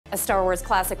A Star Wars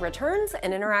classic returns,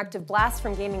 an interactive blast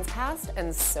from gaming's past,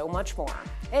 and so much more.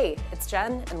 Hey, it's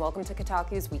Jen, and welcome to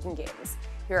Kotaku's Week in Games.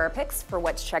 Here are our picks for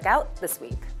what to check out this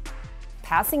week.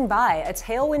 Passing By, A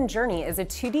Tailwind Journey is a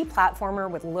 2D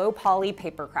platformer with low-poly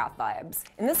papercraft vibes.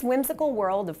 In this whimsical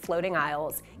world of floating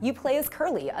isles, you play as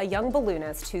Curly, a young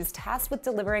balloonist who's tasked with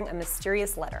delivering a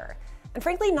mysterious letter. And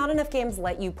frankly, not enough games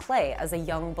let you play as a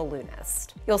young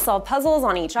balloonist. You'll solve puzzles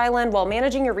on each island while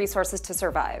managing your resources to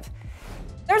survive.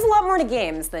 There's a lot more to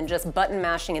games than just button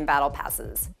mashing and battle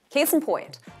passes. Case in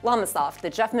point, Llamasoft, the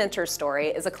Jeff Minter story,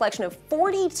 is a collection of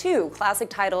 42 classic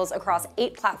titles across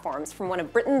 8 platforms from one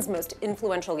of Britain's most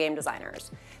influential game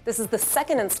designers. This is the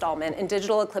second installment in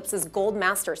Digital Eclipse's Gold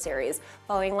Master series,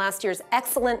 following last year's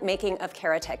excellent making of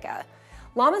Karateka.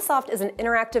 Llamasoft is an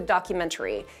interactive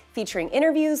documentary featuring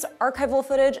interviews, archival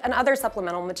footage, and other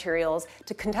supplemental materials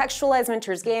to contextualize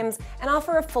Minter's games and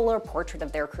offer a fuller portrait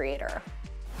of their creator.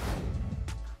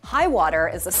 Highwater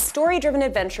is a story-driven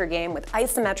adventure game with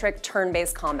isometric,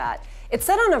 turn-based combat. It's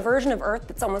set on a version of Earth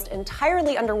that's almost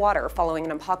entirely underwater following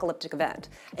an apocalyptic event,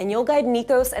 and you'll guide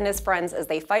Nikos and his friends as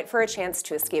they fight for a chance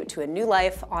to escape to a new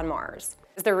life on Mars.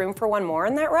 Is there room for one more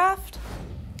in that raft?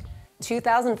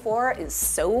 2004 is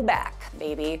so back,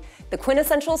 baby. The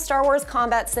quintessential Star Wars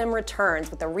combat sim returns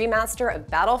with a remaster of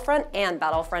Battlefront and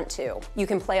Battlefront 2. You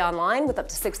can play online with up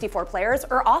to 64 players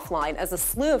or offline as a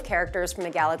slew of characters from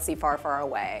a galaxy far, far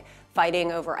away,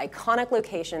 fighting over iconic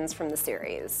locations from the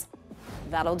series.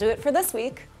 That'll do it for this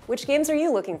week. Which games are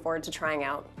you looking forward to trying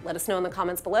out? Let us know in the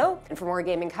comments below, and for more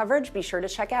gaming coverage, be sure to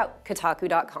check out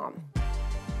Kotaku.com.